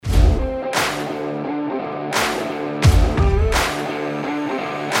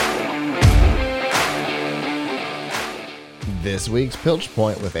This week's Pilch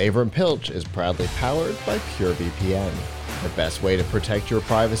Point with Avram Pilch is proudly powered by PureVPN. The best way to protect your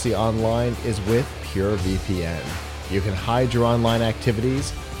privacy online is with PureVPN. You can hide your online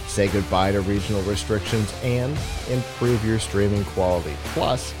activities, say goodbye to regional restrictions, and improve your streaming quality.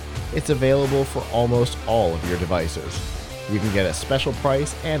 Plus, it's available for almost all of your devices. You can get a special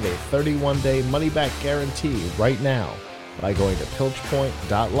price and a 31-day money-back guarantee right now by going to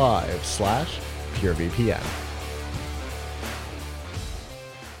pilchpoint.live/PureVPN.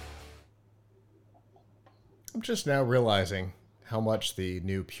 I'm just now realizing how much the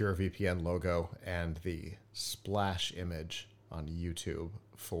new PureVPN logo and the splash image on YouTube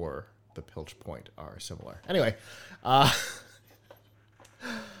for the Pilch Point are similar. Anyway,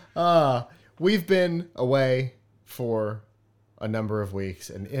 we've been away for a number of weeks,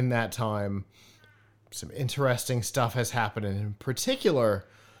 and in that time, some interesting stuff has happened, and in particular,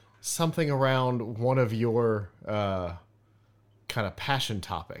 something around one of your kind of passion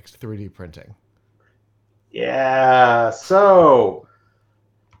topics, 3D printing. Yeah, so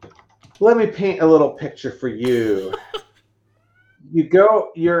let me paint a little picture for you. You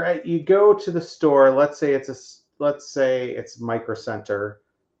go to the store. Let's say it's Micro Center,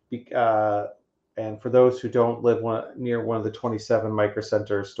 and for those who don't live near one of the 27 Micro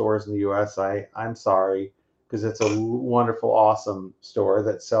Center stores in the U.S., I'm sorry, because it's a wonderful, awesome store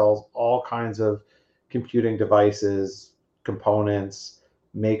that sells all kinds of computing devices, components,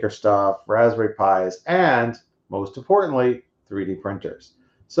 maker stuff, Raspberry Pis, and most importantly, 3D printers.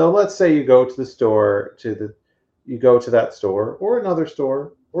 So let's say you go to the store, you go to that store or another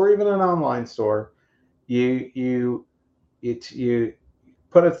store or even an online store. You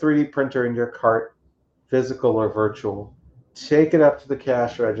put a 3D printer in your cart, physical or virtual. Take it up to the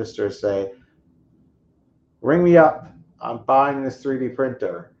cash register. Say, "Ring me up. I'm buying this 3D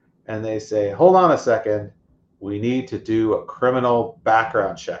printer." And they say, "Hold on a second. We need to do a criminal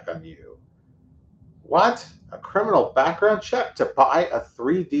background check on you." What? A criminal background check to buy a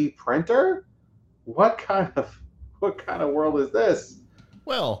 3D printer? What kind of world is this?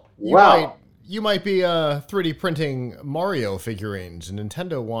 Well, wow. You might be 3D printing Mario figurines, and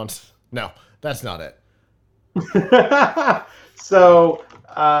Nintendo wants... No, that's not it. So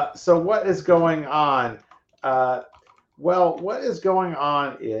what is going on? Well, what is going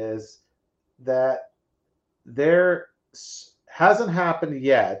on is that there hasn't happened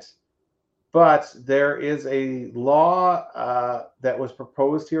yet, but there is a law that was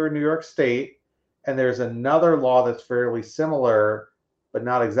proposed here in New York State, and there's another law that's fairly similar, but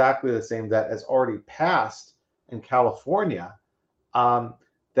not exactly the same, that has already passed in California,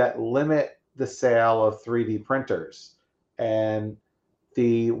 that limit the sale of 3D printers. And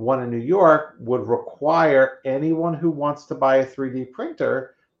the one in New York would require anyone who wants to buy a 3D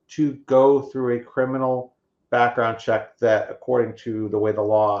printer to go through a criminal background check that, according to the way the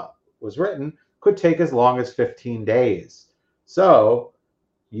law was written, could take as long as 15 days. So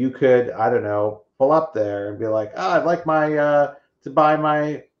you could, I don't know, pull up there and be like, "Oh, I'd like to buy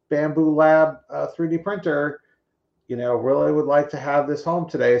my Bamboo Lab 3D printer. Really would like to have this home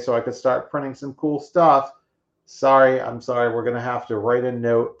today so I could start printing some cool stuff. I'm sorry, we're going to have to write a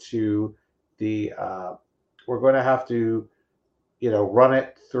note to we're going to have to, run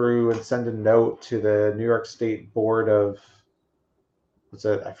it through and send a note to the New York State Board of,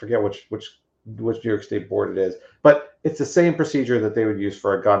 I forget which New York State board it is, but it's the same procedure that they would use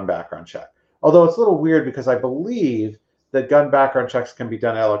for a gun background check. Although it's a little weird because I believe that gun background checks can be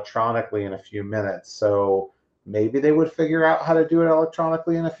done electronically in a few minutes. So maybe they would figure out how to do it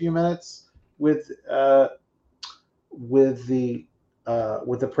electronically in a few minutes with the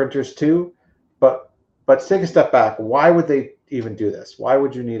printers too. But to take a step back, why would they even do this? Why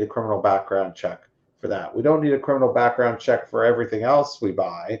would you need a criminal background check for that? We don't need a criminal background check for everything else we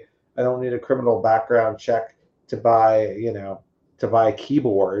buy. I don't need a criminal background check to buy a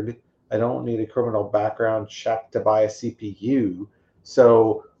keyboard. I don't need a criminal background check to buy a CPU.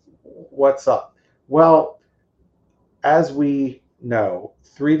 So what's up? Well, as we know,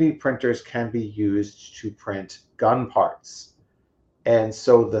 3D printers can be used to print gun parts. And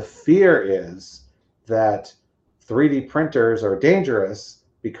so the fear is that 3D printers are dangerous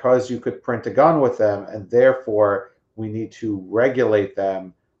because you could print a gun with them, and therefore we need to regulate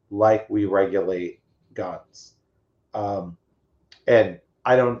them like we regulate guns. And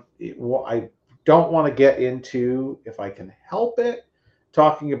I don't want to get into, if I can help it,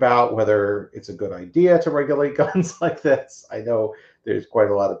 talking about whether it's a good idea to regulate guns like this. I know there's quite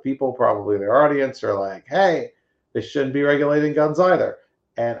a lot of people probably in their audience are like, "Hey, they shouldn't be regulating guns either."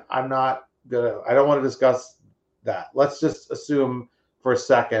 And I don't want to discuss that. Let's just assume for a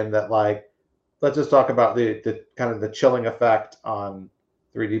second that let's just talk about the kind of the chilling effect on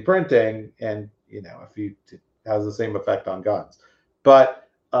 3D printing, and if it has the same effect on guns. But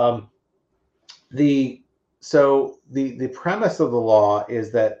the the premise of the law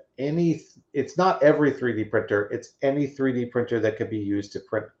is that it's not every 3D printer, it's any 3D printer that could be used to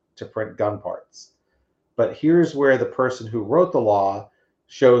print gun parts. But here's where the person who wrote the law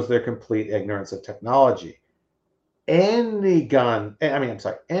shows their complete ignorance of technology. Any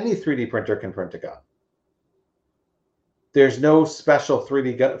 3D printer can print a gun. There's no special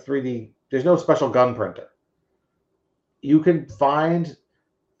 3D, there's no special gun printer. You can find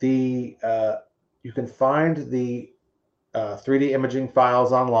the 3D imaging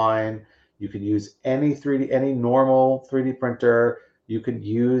files online. You can use any normal 3D printer. You could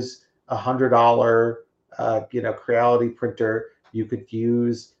use $100 Creality printer. You could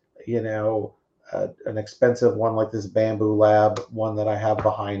use an expensive one like this Bambu Lab one that I have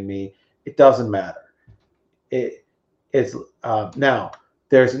behind me. It doesn't matter. It's now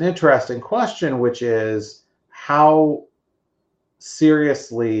there's an interesting question, which is how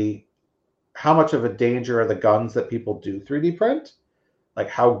much of a danger are the guns that people do 3D print? Like,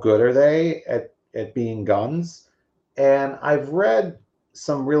 how good are they at being guns? And I've read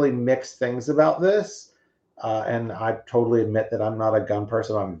some really mixed things about this. And I totally admit that I'm not a gun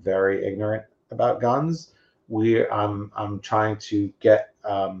person. I'm very ignorant about guns. I'm trying to get,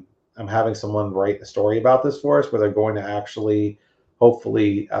 I'm having someone write a story about this for us, where they're going to actually,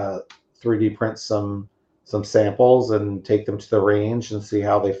 hopefully, 3D print some samples and take them to the range and see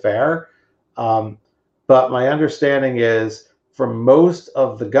how they fare. But my understanding is, for most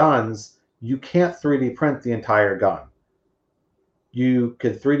of the guns, you can't 3D print the entire gun. You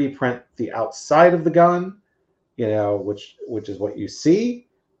could 3D print the outside of the gun, which is what you see,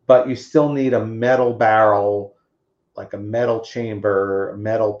 but you still need a metal barrel, like a metal chamber, a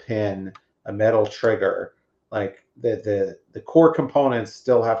metal pin, a metal trigger. Like the core components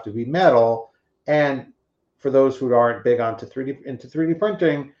still have to be metal. And for those who aren't big into 3D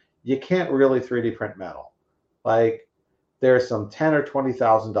printing, you can't really 3D print metal. Like, there's some $10,000 or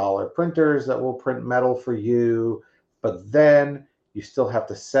 $20,000 printers that will print metal for you, but then you still have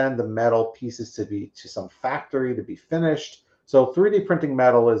to send the metal pieces to some factory to be finished. So 3D printing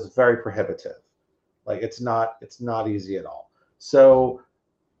metal is very prohibitive. Like, it's not easy at all. So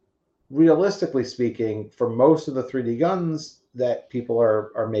realistically speaking, for most of the 3D guns that people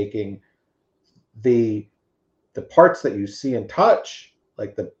are making, the parts that you see and touch,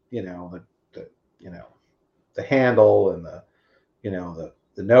 like the handle and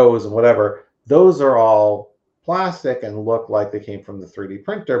the nose and whatever, those are all plastic and look like they came from the 3D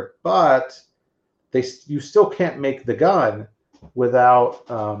printer, but you still can't make the gun without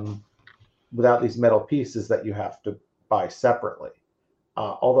these metal pieces that you have to buy separately.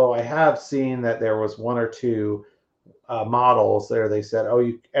 Although I have seen that there was one or two models there, they said,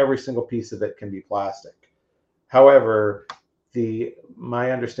 every single piece of it can be plastic. However,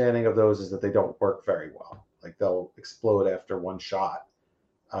 my understanding of those is that they don't work very well. Like, they'll explode after one shot.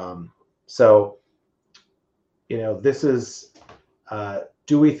 So, this is,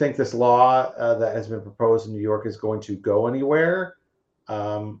 do we think this law that has been proposed in New York is going to go anywhere?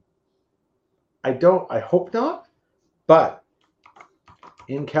 I hope not. But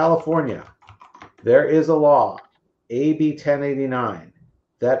in California, there is a law, AB 1089,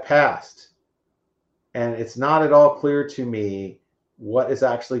 that passed. And it's not at all clear to me what is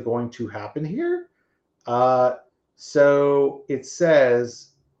actually going to happen here. So it says,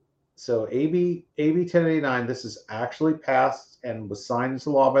 AB 1089, this is actually passed and was signed into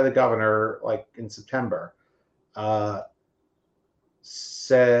law by the governor like in September.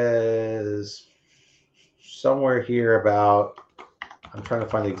 Says somewhere here about, I'm trying to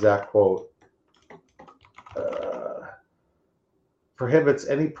find the exact quote, prohibits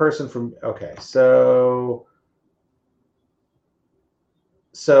any person from, okay, so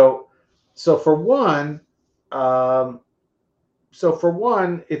for one,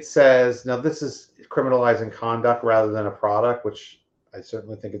 it says, now this is criminalizing conduct rather than a product, which I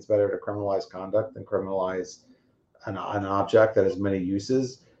certainly think it's better to criminalize conduct than criminalize an object that has many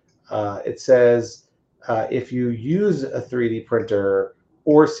uses. It says, if you use a 3D printer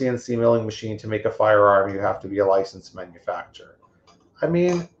or CNC milling machine to make a firearm, you have to be a licensed manufacturer. I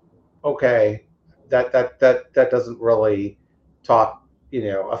mean, okay, that doesn't really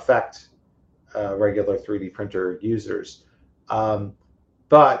affect regular 3D printer users.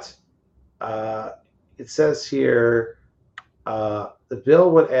 But it says here, the bill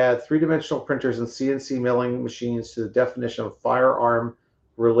would add three-dimensional printers and CNC milling machines to the definition of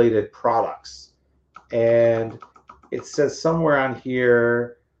firearm-related products. And it says somewhere on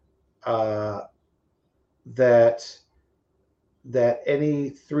here, that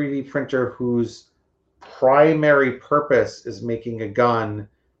any 3D printer whose primary purpose is making a gun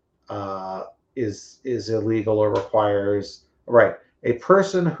is illegal or requires right. A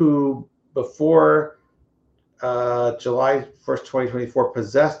person who before July 1st, 2024,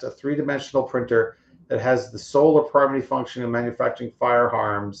 possessed a three-dimensional printer that has the sole or primary function of manufacturing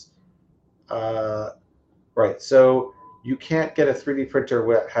firearms. Right. So you can't get a 3D printer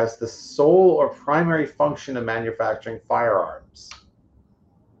that has the sole or primary function of manufacturing firearms.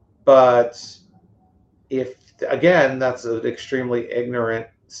 But if, again, that's an extremely ignorant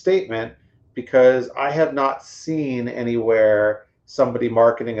statement because I have not seen anywhere somebody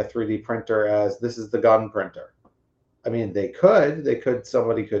marketing a 3D printer as this is the gun printer. I mean,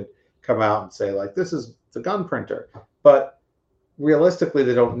 somebody could come out and say, like, this is the gun printer. But realistically,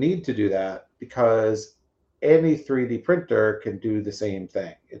 they don't need to do that because any 3D printer can do the same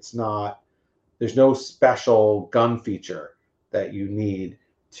thing. There's no special gun feature that you need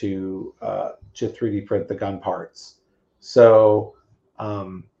to 3D print the gun parts. So,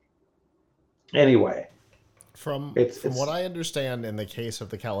 anyway, from what I understand, in the case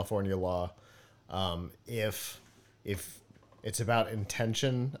of the California law, if it's about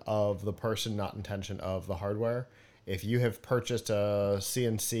intention of the person, not intention of the hardware. If you have purchased a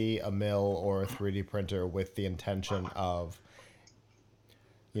CNC, a mill, or a 3D printer with the intention of,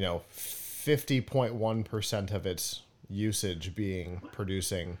 50.1% of its usage being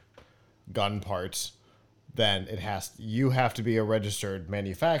producing gun parts, then you have to be a registered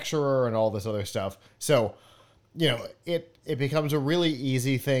manufacturer and all this other stuff. So, it becomes a really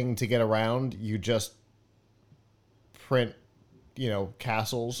easy thing to get around. You just print,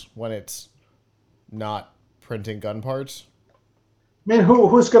 castles when it's not printing gun parts. I mean,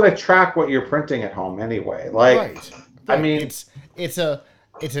 who's going to track what you're printing at home anyway? Like, right. I mean, it's a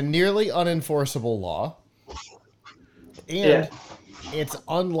nearly unenforceable law, and it's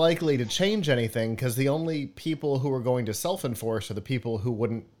unlikely to change anything because the only people who are going to self-enforce are the people who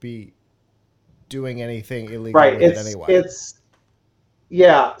wouldn't be doing anything illegal with it anyway.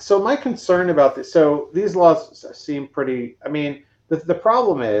 Yeah. So my concern about this, so these laws seem pretty. I mean, the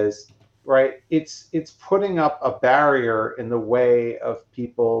problem is, right? It's putting up a barrier in the way of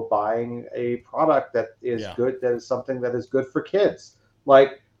people buying a product that is good. That is something that is good for kids.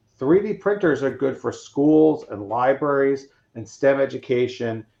 Like 3D printers are good for schools and libraries and STEM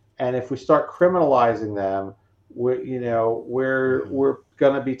education. And if we start criminalizing them, we're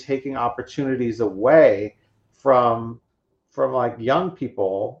going to be taking opportunities away from like young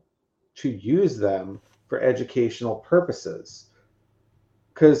people to use them for educational purposes.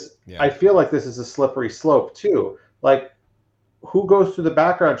 Because I feel like this is a slippery slope too. Like, who goes through the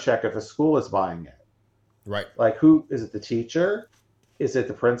background check if a school is buying it? Right. Like, who is it? The teacher? Is it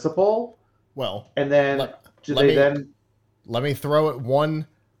the principal? Well, and then let me throw it one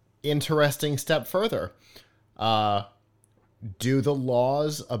interesting step further. Do the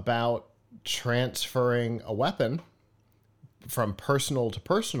laws about transferring a weapon from personal to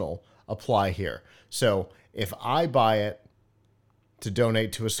personal apply here? So if I buy it to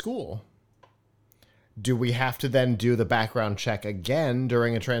donate to a school, do we have to then do the background check again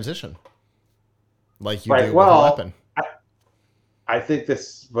during a transition? Like you do with a weapon? I think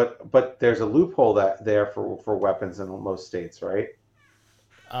this, but there's a loophole there for weapons in most states, right?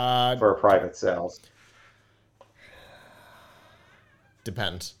 For private sales.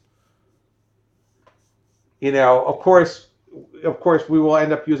 Depends. Of course, we will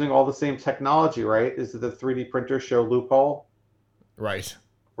end up using all the same technology, right? Is the 3D printer show loophole? Right.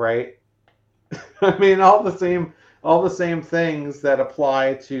 Right. I mean, all the same things that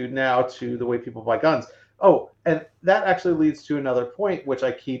apply to the way people buy guns. Oh, and that actually leads to another point, which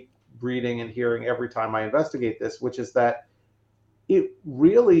I keep reading and hearing every time I investigate this, which is that it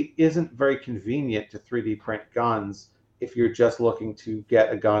really isn't very convenient to 3D print guns if you're just looking to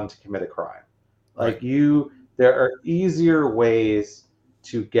get a gun to commit a crime. Like there are easier ways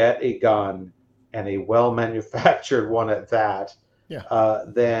to get a gun, and a well-manufactured one at that,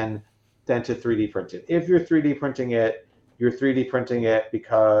 than to 3D print it. If you're 3D printing it, you're 3D printing it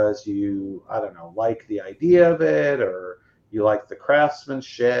because you, I don't know, like the idea of it, or you like the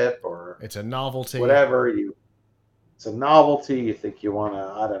craftsmanship, or it's a novelty. Whatever it's a novelty. You think you want to,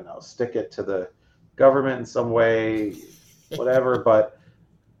 I don't know, stick it to the government in some way, whatever. But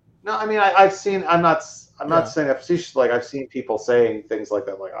no, I mean, I've seen. I'm not saying that facetiously. Like, I've seen people saying things like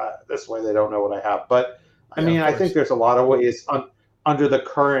that, like, this way they don't know what I have. But I mean, I think there's a lot of ways under the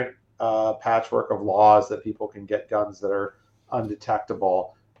current patchwork of laws that people can get guns that are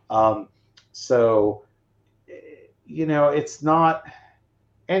undetectable. So, it's not.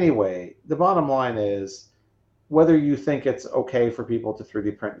 Anyway, the bottom line is whether you think it's okay for people to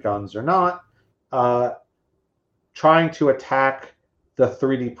 3D print guns or not, trying to attack the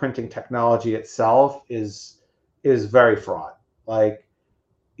 3D printing technology itself is very fraught. Like,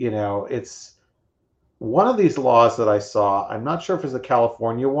 it's one of these laws that I saw. I'm not sure if it's a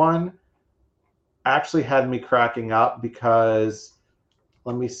California one. Actually, had me cracking up because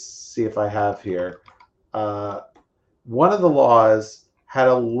let me see if I have here. One of the laws had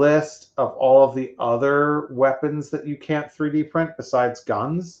a list of all of the other weapons that you can't 3D print besides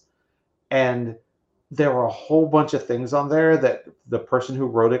guns, and there were a whole bunch of things on there that the person who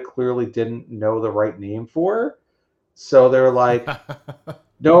wrote it clearly didn't know the right name for. So they're like,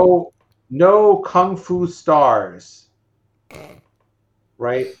 no kung fu stars,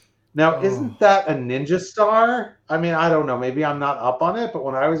 right? Now, isn't that a ninja star? I mean, I don't know. Maybe I'm not up on it, but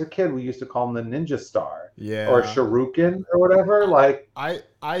when I was a kid, we used to call them the ninja star, or shuriken, or whatever. Like,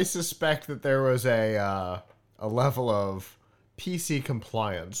 I suspect that there was a level of PC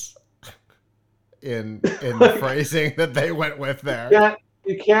compliance in the phrasing that they went with there.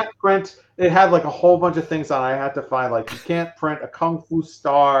 You can't print. It had like a whole bunch of things on it. I had to find, like, you can't print a kung fu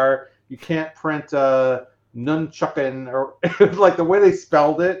star. You can't print a nunchuckin, or like the way they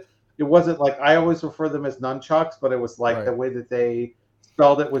spelled it. It wasn't like, I always refer them as nunchucks, but it was like the way that they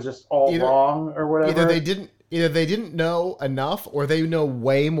spelled it was just all wrong or whatever. Either they didn't know enough, or they know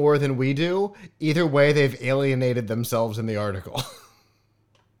way more than we do. Either way, they've alienated themselves in the article.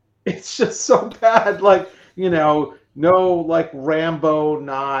 It's just so bad. Like, no like Rambo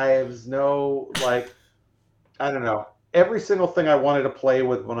knives, no like, I don't know. Every single thing I wanted to play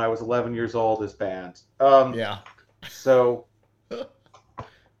with when I was 11 years old is banned. So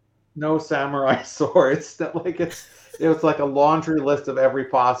no samurai swords. It was like a laundry list of every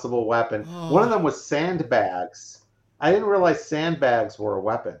possible weapon. One of them was sandbags. I didn't realize sandbags were a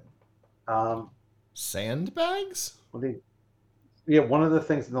weapon. Sandbags? One of the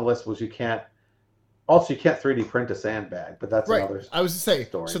things in the list was you can't 3D print a sandbag, but that's another story. I was to say,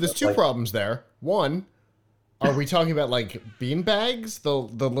 so there's two problems there. One, are we talking about like bean bags, the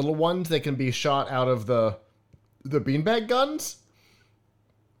little ones that can be shot out of the beanbag guns?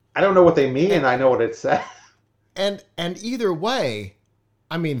 I don't know what they mean, and I know what it says. And either way,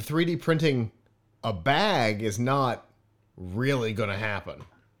 I mean, 3D printing a bag is not really going to happen.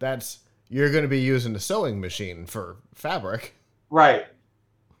 You're going to be using a sewing machine for fabric. Right.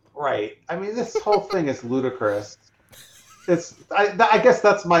 I mean, this whole thing is ludicrous. I guess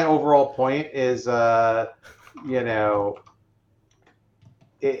that's my overall point is, it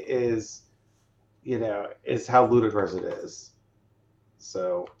is how ludicrous it is.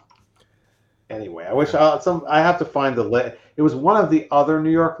 So anyway, I wish I have to find the list. It was one of the other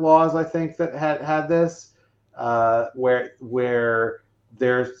New York laws, I think, that had this, where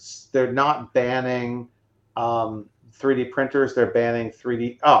they're not banning 3D printers, they're banning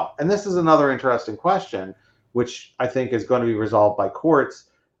 3D. Oh, and this is another interesting question, which I think is going to be resolved by courts,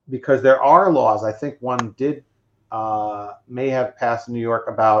 because there are laws. I think one may have passed in New York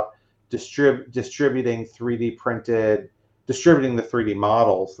about distributing the 3D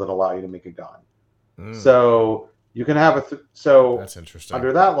models that allow you to make a gun. So you can have that's interesting.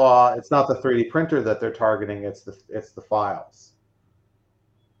 Under that law, it's not the 3D printer that they're targeting; it's the files,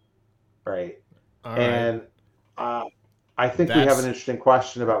 right? And I think we have an interesting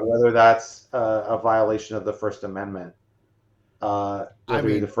question about whether that's a violation of the First Amendment.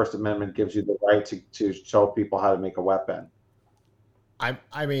 The First Amendment gives you the right to show people how to make a weapon. I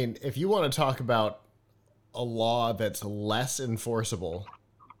mean, if you want to talk about a law that's less enforceable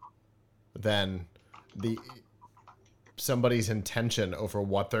than somebody's intention over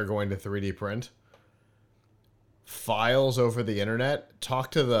what they're going to 3D print, files over the internet, talk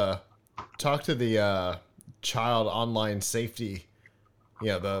to the child online safety,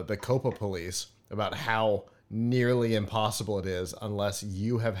 the COPA police, about how nearly impossible it is, unless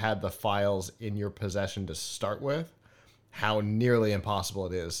you have had the files in your possession to start with, how nearly impossible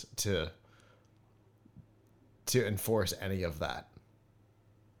it is to enforce any of that.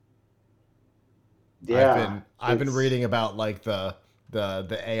 Yeah, I've been reading about like the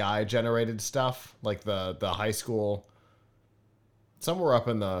AI generated stuff, like the high school, somewhere up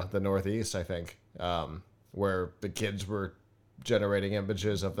in the Northeast, I think, where the kids were generating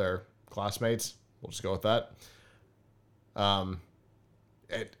images of their classmates. We'll just go with that.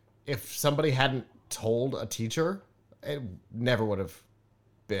 If somebody hadn't told a teacher, it never would have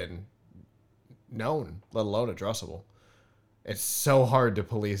been known, let alone addressable. It's so hard to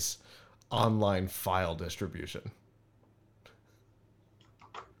police online file distribution.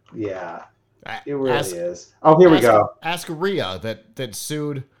 Yeah, it really is. Oh, here we go. Ask Rhea that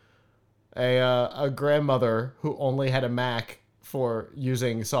sued A grandmother who only had a Mac for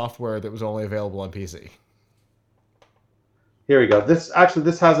using software that was only available on PC. Here we go. This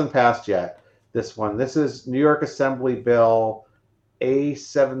hasn't passed yet. This one. This is New York Assembly Bill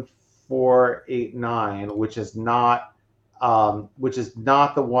A7489, which is not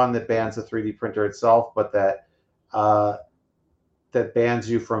the one that bans the 3D printer itself, but that bans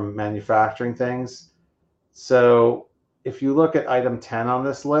you from manufacturing things. So if you look at item 10 on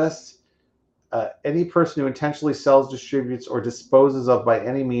this list, any person who intentionally sells, distributes, or disposes of by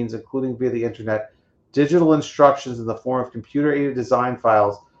any means, including via the internet, digital instructions in the form of computer-aided design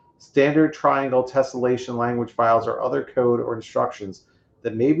files, standard triangle tessellation language files, or other code or instructions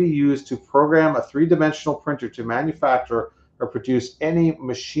that may be used to program a three-dimensional printer to manufacture or produce any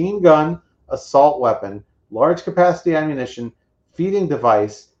machine gun, assault weapon, large capacity ammunition, feeding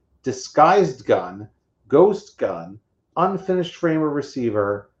device, disguised gun, ghost gun, unfinished frame or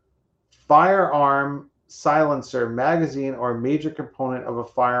receiver, firearm, silencer, magazine, or major component of a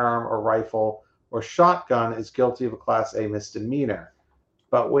firearm or rifle or shotgun is guilty of a Class A misdemeanor.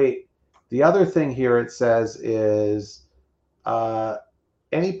 But wait, the other thing here it says is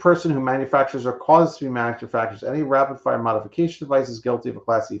any person who manufactures or causes to be manufactured any rapid-fire modification device is guilty of a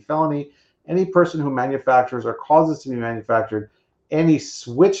Class C felony. Any person who manufactures or causes to be manufactured any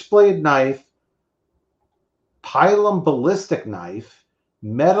switchblade knife, pilum ballistic knife,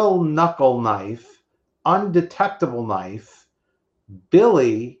 metal knuckle knife, undetectable knife,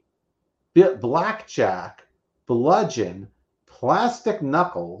 billy, blackjack, bludgeon, plastic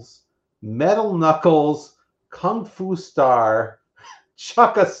knuckles, metal knuckles, kung fu star,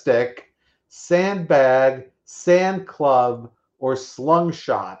 chuck-a-stick, sandbag, sand club, or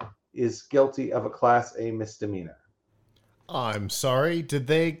slungshot is guilty of a Class A misdemeanor. I'm sorry, did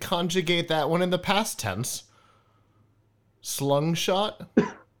they conjugate that one in the past tense? Slungshot?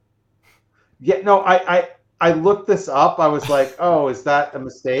 Yeah, no, I looked this up. I was like, oh, is that a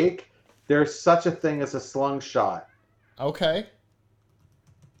mistake? There's such a thing as a slungshot. Okay.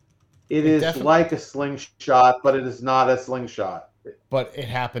 It is like a slingshot, but it is not a slingshot. But it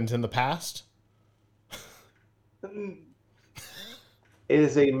happened in the past? It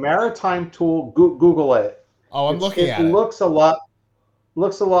is a maritime tool. Google it. Oh, I'm looking at it. It looks a lot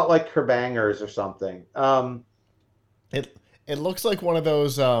like kerbangers or something. It looks like one of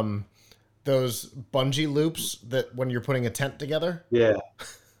those bungee loops that when you're putting a tent together. Yeah.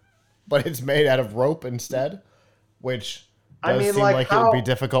 But it's made out of rope instead, which does seem like it would be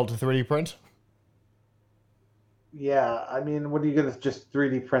difficult to 3D print. Yeah, I mean, what are you going to just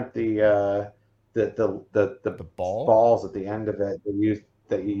 3D print the balls at the end of it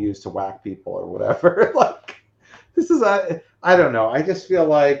that you use to whack people or whatever? Like, this is I don't know. I just feel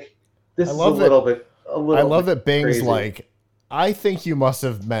like this is a little bit. I love that Bing's crazy. Like, I think you must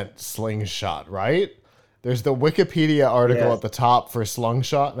have meant slingshot, right? There's the Wikipedia article at the top for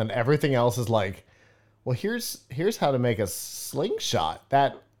slingshot, and then everything else is like, well, here's how to make a slingshot.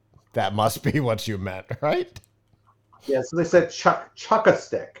 That must be what you meant, right? Yeah, so they said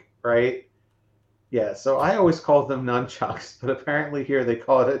chuck-a-stick, right? Yeah, so I always called them nunchucks, but apparently here they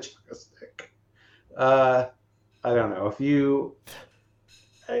call it a chuck-a-stick. I don't know. If you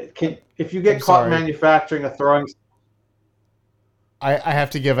get caught manufacturing a throwing... I have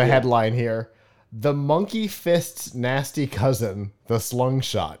to give a headline here. The monkey fist's nasty cousin, the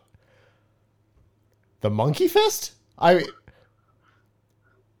slungshot. The monkey fist?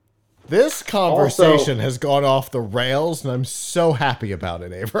 This conversation has gone off the rails, and I'm so happy about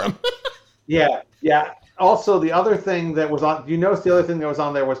it, Abram. Yeah. Also, the other thing that was on... Do you notice the other thing that was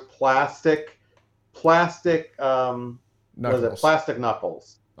on there was plastic... knuckles. Was it plastic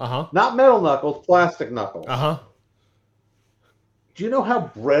knuckles? Uh-huh. Not metal knuckles, plastic knuckles. Uh-huh. Do you know how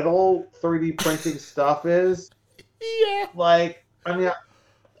brittle 3D printing stuff is? Yeah. Like, I mean,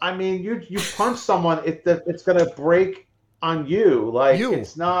 you punch someone, it's gonna break on you. Like,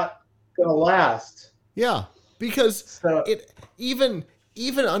 it's not gonna last. Yeah, because it even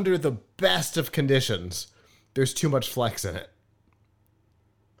under the best of conditions, there's too much flex in it.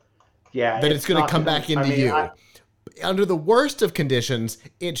 Yeah, that it's gonna come back into you. Under the worst of conditions,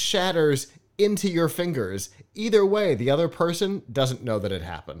 it shatters into your fingers. Either way, the other person doesn't know that it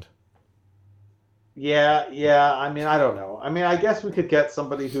happened. Yeah. I mean, I don't know. I mean, I guess we could get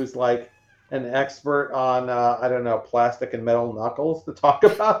somebody who's like an expert on, I don't know, plastic and metal knuckles to talk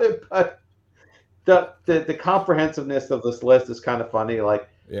about it. But the comprehensiveness of this list is kind of funny. Like,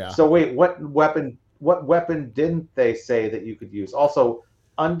 so wait, what weapon didn't they say that you could use? Also,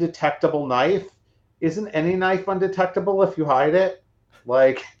 undetectable knife. Isn't any knife undetectable if you hide it?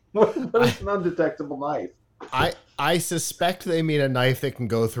 Like, what is an undetectable knife? I I suspect they mean a knife that can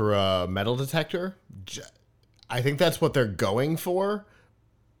go through a metal detector. I think that's what they're going for,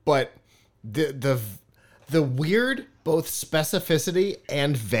 but the weird both specificity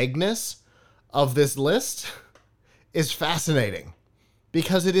and vagueness of this list is fascinating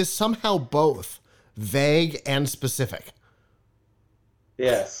because it is somehow both vague and specific.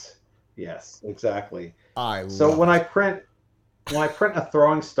 Yes. Yes, exactly. I So love it. when I print a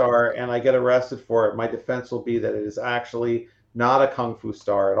throwing star and I get arrested for it, my defense will be that it is actually not a kung fu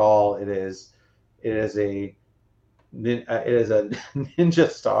star at all. It is a it is a ninja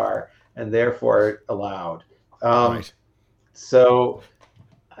star and therefore allowed. Um, Right. so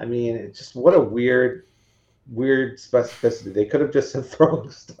I mean, it's just what a weird specificity. They could have just said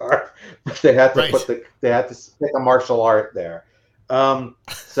throwing star, but Right. they had to stick a martial art there.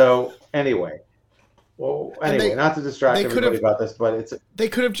 So And anyway, not to distract they could everybody have about this, but it's they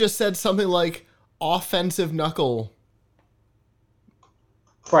could have just said something like offensive knuckle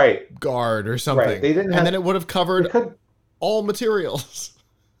right, guard or right. something. And then it would have They covered could, all materials.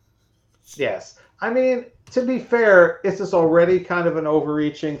 yes. I mean, to be fair, this is already kind of an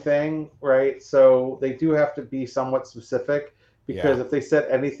overreaching thing, right? So they do have to be somewhat specific Yeah. because if they said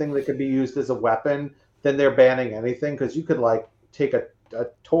anything that could be used as a weapon, then they're banning anything because you could like take a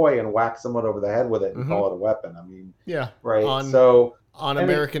toy and whack someone over the head with it and Mm-hmm. call it a weapon. I mean, Yeah. right? On So any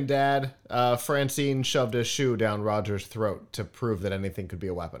American Dad, Francine shoved a shoe down Roger's throat to prove that anything could be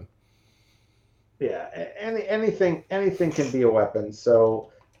a weapon. yeah, anything can be a weapon.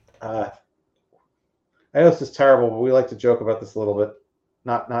 So uh, I know this is terrible, but we like to joke about this a little bit.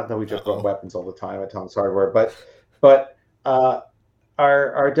 Not that we joke about Uh-oh. weapons all the time at Tom's Hardware, but uh,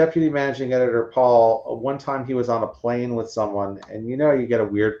 our deputy managing editor Paul, one time he was on a plane with someone, and you get a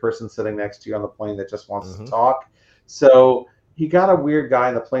weird person sitting next to you on the plane that just wants to Mm-hmm. talk. So he got a weird guy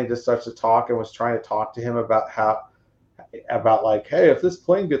in the plane just starts to talk and was trying to talk to him about like, hey, if this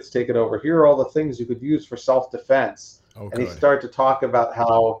plane gets taken over, here are all the things you could use for self-defense. Oh, And he good. started to talk about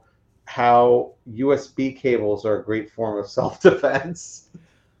how USB cables are a great form of self-defense.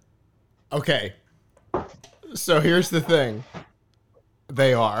 Okay. So here's the thing.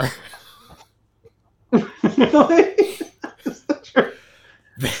 They are. Really? Is that true?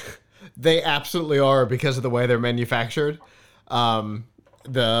 They absolutely are because of the way they're manufactured.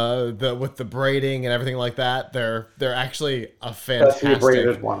 The with the braiding and everything like that, they're actually a That's the fantastic.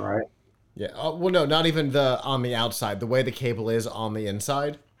 braided one, right? Yeah. Well, no, not even the on the outside. The way the cable is on the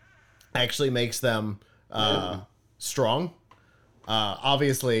inside actually makes them Yeah. strong.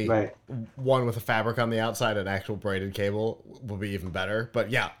 Obviously, Right. one with a fabric on the outside, an actual braided cable will be even better. But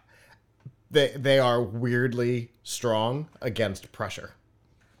yeah, they are weirdly strong against pressure.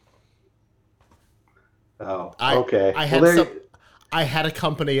 Oh, I okay. I Well, had there. some I had a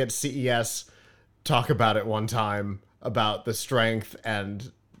company at CES talk about it one time about the strength,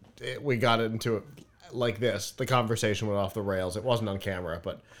 and we got into it like this. The conversation went off the rails. It wasn't on camera,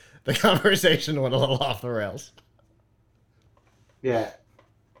 but the conversation went a little off the rails. Yeah.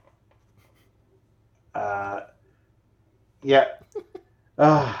 Uh, yeah.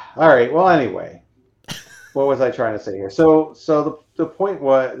 All right. Well, anyway, what was I trying to say here? So the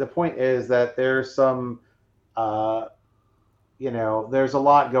point is that there's some uh, there's a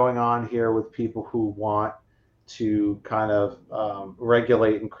lot going on here with people who want to kind of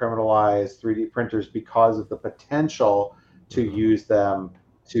regulate and criminalize 3D printers because of the potential to Mm-hmm. use them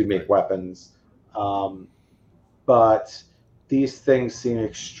to make Right. weapons. Um, but these things seem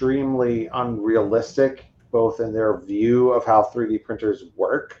extremely unrealistic, both in their view of how 3D printers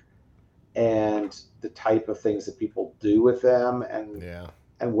work and the type of things that people do with them, Yeah.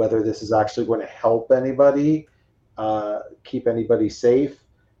 and whether this is actually going to help anybody, keep anybody safe.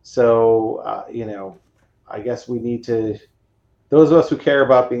 So, I guess we need to, those of us who care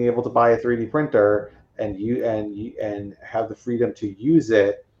about being able to buy a 3D printer and have the freedom to use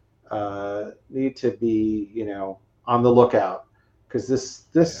it, need to be, on the lookout because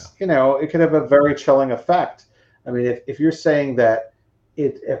Yeah. it could have a very chilling effect. I mean, if you're saying that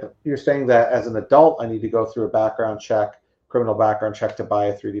if you're saying that as an adult I need to go through a criminal background check to buy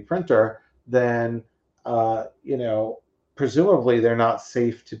a 3D printer, then presumably they're not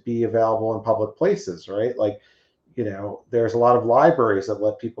safe to be available in public places, right? Like, there's a lot of libraries that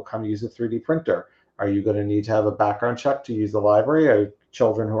let people come use a 3D printer. Are you going to need to have a background check to use the library? Are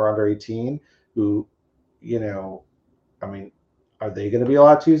children who are under 18 who, you know, I mean, are they going to be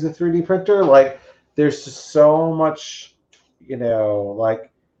allowed to use a 3D printer? Like, there's just so much,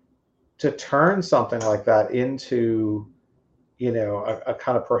 like to turn something like that into, a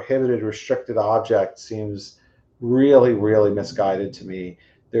kind of prohibited, restricted object seems really, really misguided to me.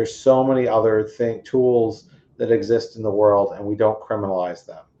 There's so many other tools that exist in the world, and we don't criminalize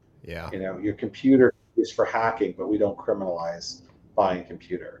them. Yeah. You know, your computer is for hacking, but we don't criminalize buying a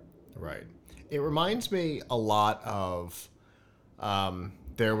computer. Right. It reminds me a lot of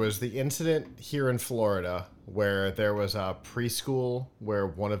there was the incident here in Florida where there was a preschool where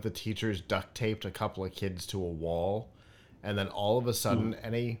one of the teachers duct taped a couple of kids to a wall, and then all of a sudden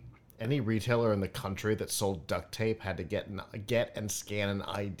any retailer in the country that sold duct tape had to get and scan an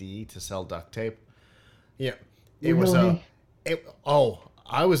ID to sell duct tape. Yeah, it was a.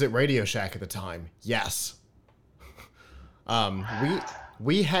 I was at Radio Shack at the time. Yes.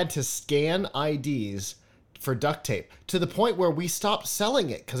 We had to scan IDs for duct tape to the point where we stopped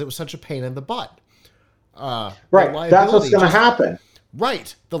selling it because it was such a pain in the butt. Right, that's what's going to happen.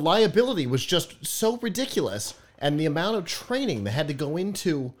 Right, the liability was just so ridiculous, and the amount of training they had to go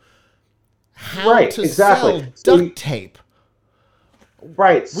into how to sell duct tape.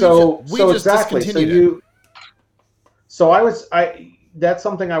 Right, so exactly. That's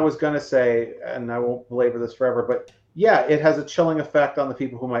something I was going to say, and I won't belabor this forever, but yeah, it has a chilling effect on the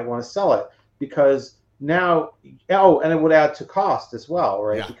people who might want to sell it, because now, and it would add to cost as well,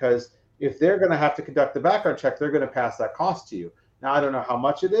 right? Yeah. Because if they're going to have to conduct the background check, they're going to pass that cost to you. Now, I don't know how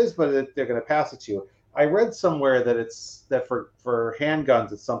much it is, but they're going to pass it to you. I read somewhere that for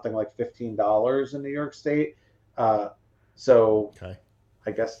handguns, it's something like $15 in New York State. So okay.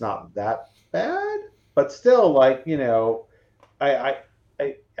 I guess not that bad, but still, like, you know,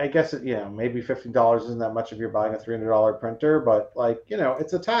 I guess it, you know, maybe $15 isn't that much if you're buying a $300 printer, but, like, you know,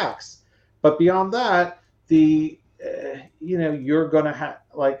 it's a tax. But beyond that, you know, you're gonna have,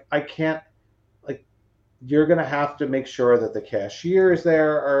 like, you're gonna have to make sure that the cashiers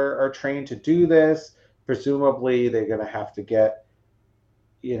there are trained to do this. Presumably, they're gonna have to get,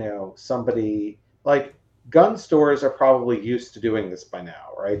 you know, somebody, like, gun stores are probably used to doing this by now,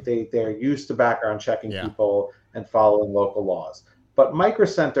 right? They're used to background checking people and following local laws. But Micro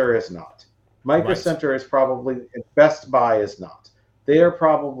Center is not. Micro Center is probably, Best Buy is not. They are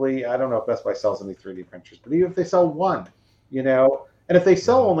probably, I don't know if Best Buy sells any 3D printers, but even if they sell one, you know, and if they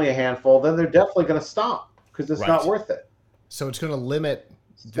sell only a handful, then they're definitely going to stop because it's not worth it. So it's going to limit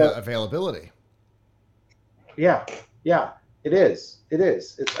the availability. Yeah, it is.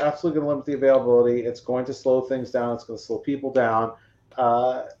 It's absolutely going to limit the availability. It's going to slow things down. It's going to slow people down.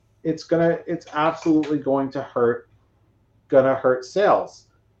 It's absolutely going to hurt sales.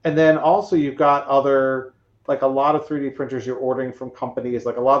 And then also you've got other, like, a lot of 3D printers you're ordering from companies,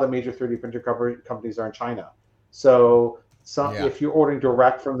 like a lot of the major 3D printer companies are in China. So if you're ordering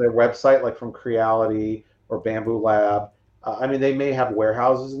direct from their website, like from Creality or Bamboo Lab, I mean, they may have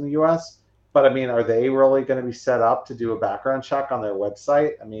warehouses in the US, but I mean, are they really going to be set up to do a background check on their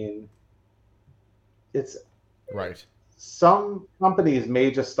website? I mean, it's right. Some companies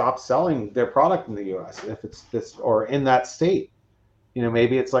may just stop selling their product in the US if it's this, or in that state. You know,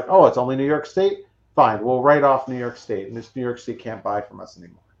 maybe it's like, oh, it's only New York State. Fine, we'll write off New York State, and this New York State can't buy from us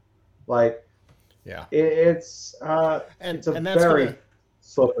anymore. Like, yeah, it's a very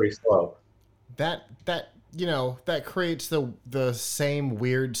slippery slope. That you know, that creates the same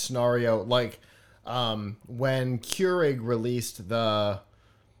weird scenario, like when Keurig released the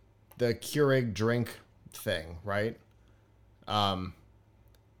Keurig drink thing, right?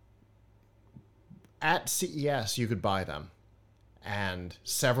 At CES, you could buy them, and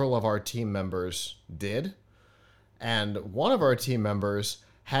several of our team members did, and one of our team members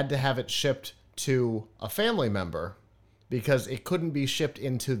had to have it shipped to a family member because it couldn't be shipped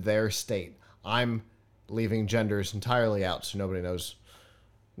into their state. I'm leaving genders entirely out, so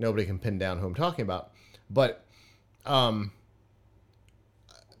nobody can pin down who I'm talking about, but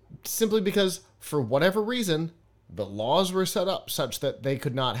simply because, for whatever reason, the laws were set up such that they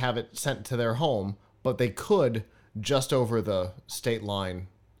could not have it sent to their home, but they could just over the state line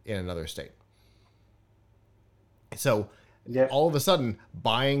in another state. So all of a sudden,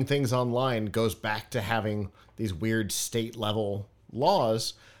 buying things online goes back to having these weird state level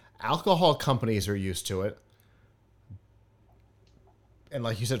laws. Alcohol companies are used to it. And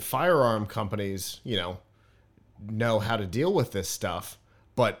like you said, firearm companies, you know how to deal with this stuff.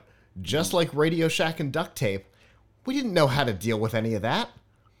 But just like Radio Shack and duct tape, we didn't know how to deal with any of that.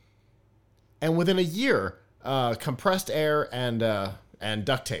 And within a year, compressed air and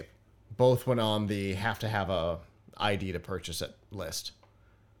duct tape both went on the have to have a ID to purchase it list.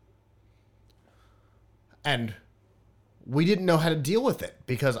 And we didn't know how to deal with it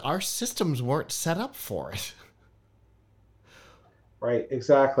because our systems weren't set up for it. Right,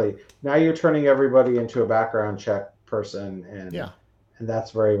 exactly. Now you're turning everybody into a background check person, and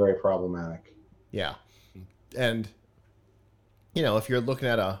that's very, very problematic. Yeah. And, you know, if you're looking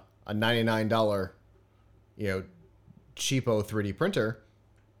at a $99 cheapo 3D printer,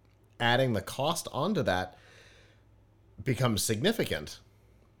 adding the cost onto that becomes significant.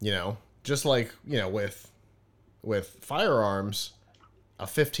 Just like, with firearms, a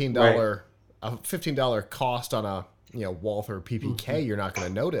 $15 cost on a Walther PPK you're not going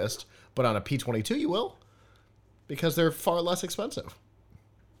to notice, but on a P22 you will, because they're far less expensive.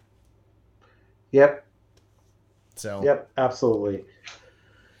 Yep. So. Yep, absolutely.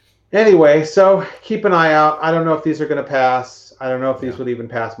 Anyway, so keep an eye out. I don't know if these are going to pass. I don't know if these would even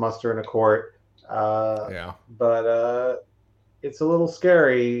pass muster in a court. But it's a little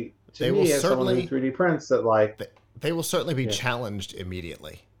scary to me as someone who 3D prints that they will certainly be challenged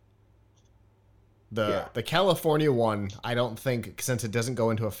immediately. The California one, I don't think, since it doesn't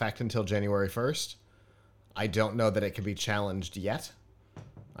go into effect until January 1st, I don't know that it can be challenged yet.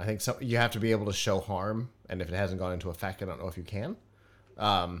 I think you have to be able to show harm, and if it hasn't gone into effect, I don't know if you can.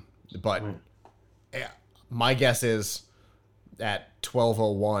 But my guess is at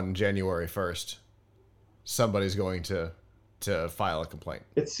 12:01 January 1st, somebody's going to file a complaint.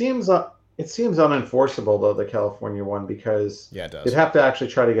 It seems unenforceable, though, the California one, because it does. You'd have to actually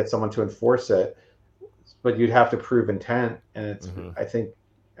try to get someone to enforce it, but you'd have to prove intent, and it's I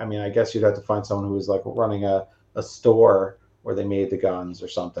guess you'd have to find someone who was running a store where they made the guns or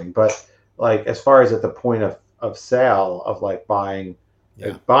something. But as far as at the point of sale of buying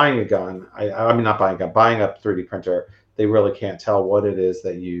a gun, I mean not buying a gun, buying a 3D printer, they really can't tell what it is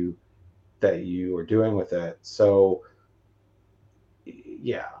that you are doing with it. So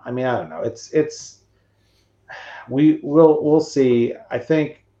I mean, I don't know. We'll see. I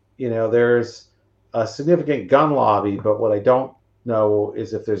think there's a significant gun lobby, but what I don't know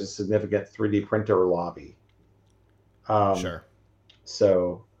is if there's a significant 3D printer lobby. Sure.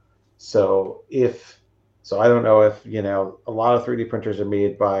 So I don't know if a lot of 3D printers are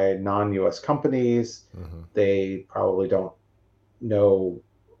made by non-US companies. They probably don't know.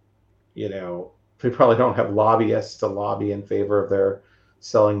 They probably don't have lobbyists to lobby in favor of their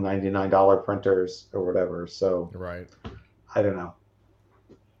selling $99 printers or whatever. So right. I don't know.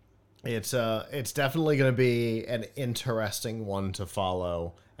 It's definitely going to be an interesting one to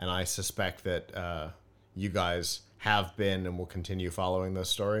follow, and I suspect that you guys have been and will continue following this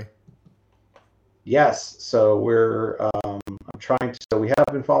story. Yes. So we have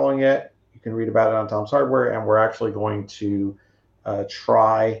been following it. You can read about it on Tom's Hardware, and we're actually going to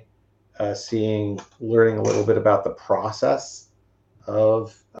try learning a little bit about the process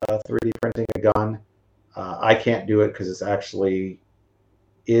of 3D printing a gun. I can't do it because it's actually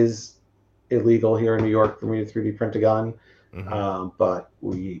is illegal here in New York for me to 3D print a gun. But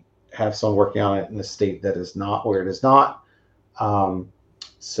we have someone working on it in a state that is not where it is not.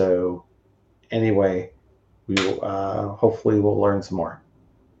 So anyway, we will, hopefully we'll learn some more.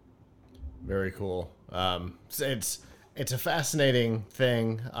 Very cool. It's a fascinating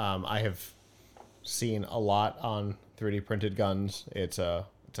thing. I have seen a lot on 3D printed guns. It's a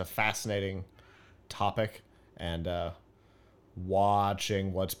fascinating topic, and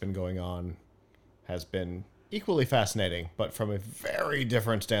watching what's been going on has been equally fascinating, but from a very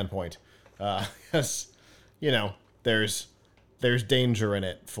different standpoint. Because, there's danger in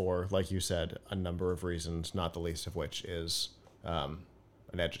it for, like you said, a number of reasons, not the least of which is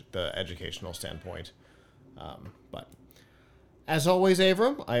the educational standpoint. But as always,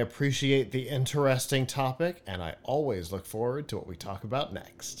 Avram, I appreciate the interesting topic, and I always look forward to what we talk about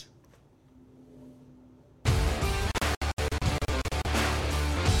next.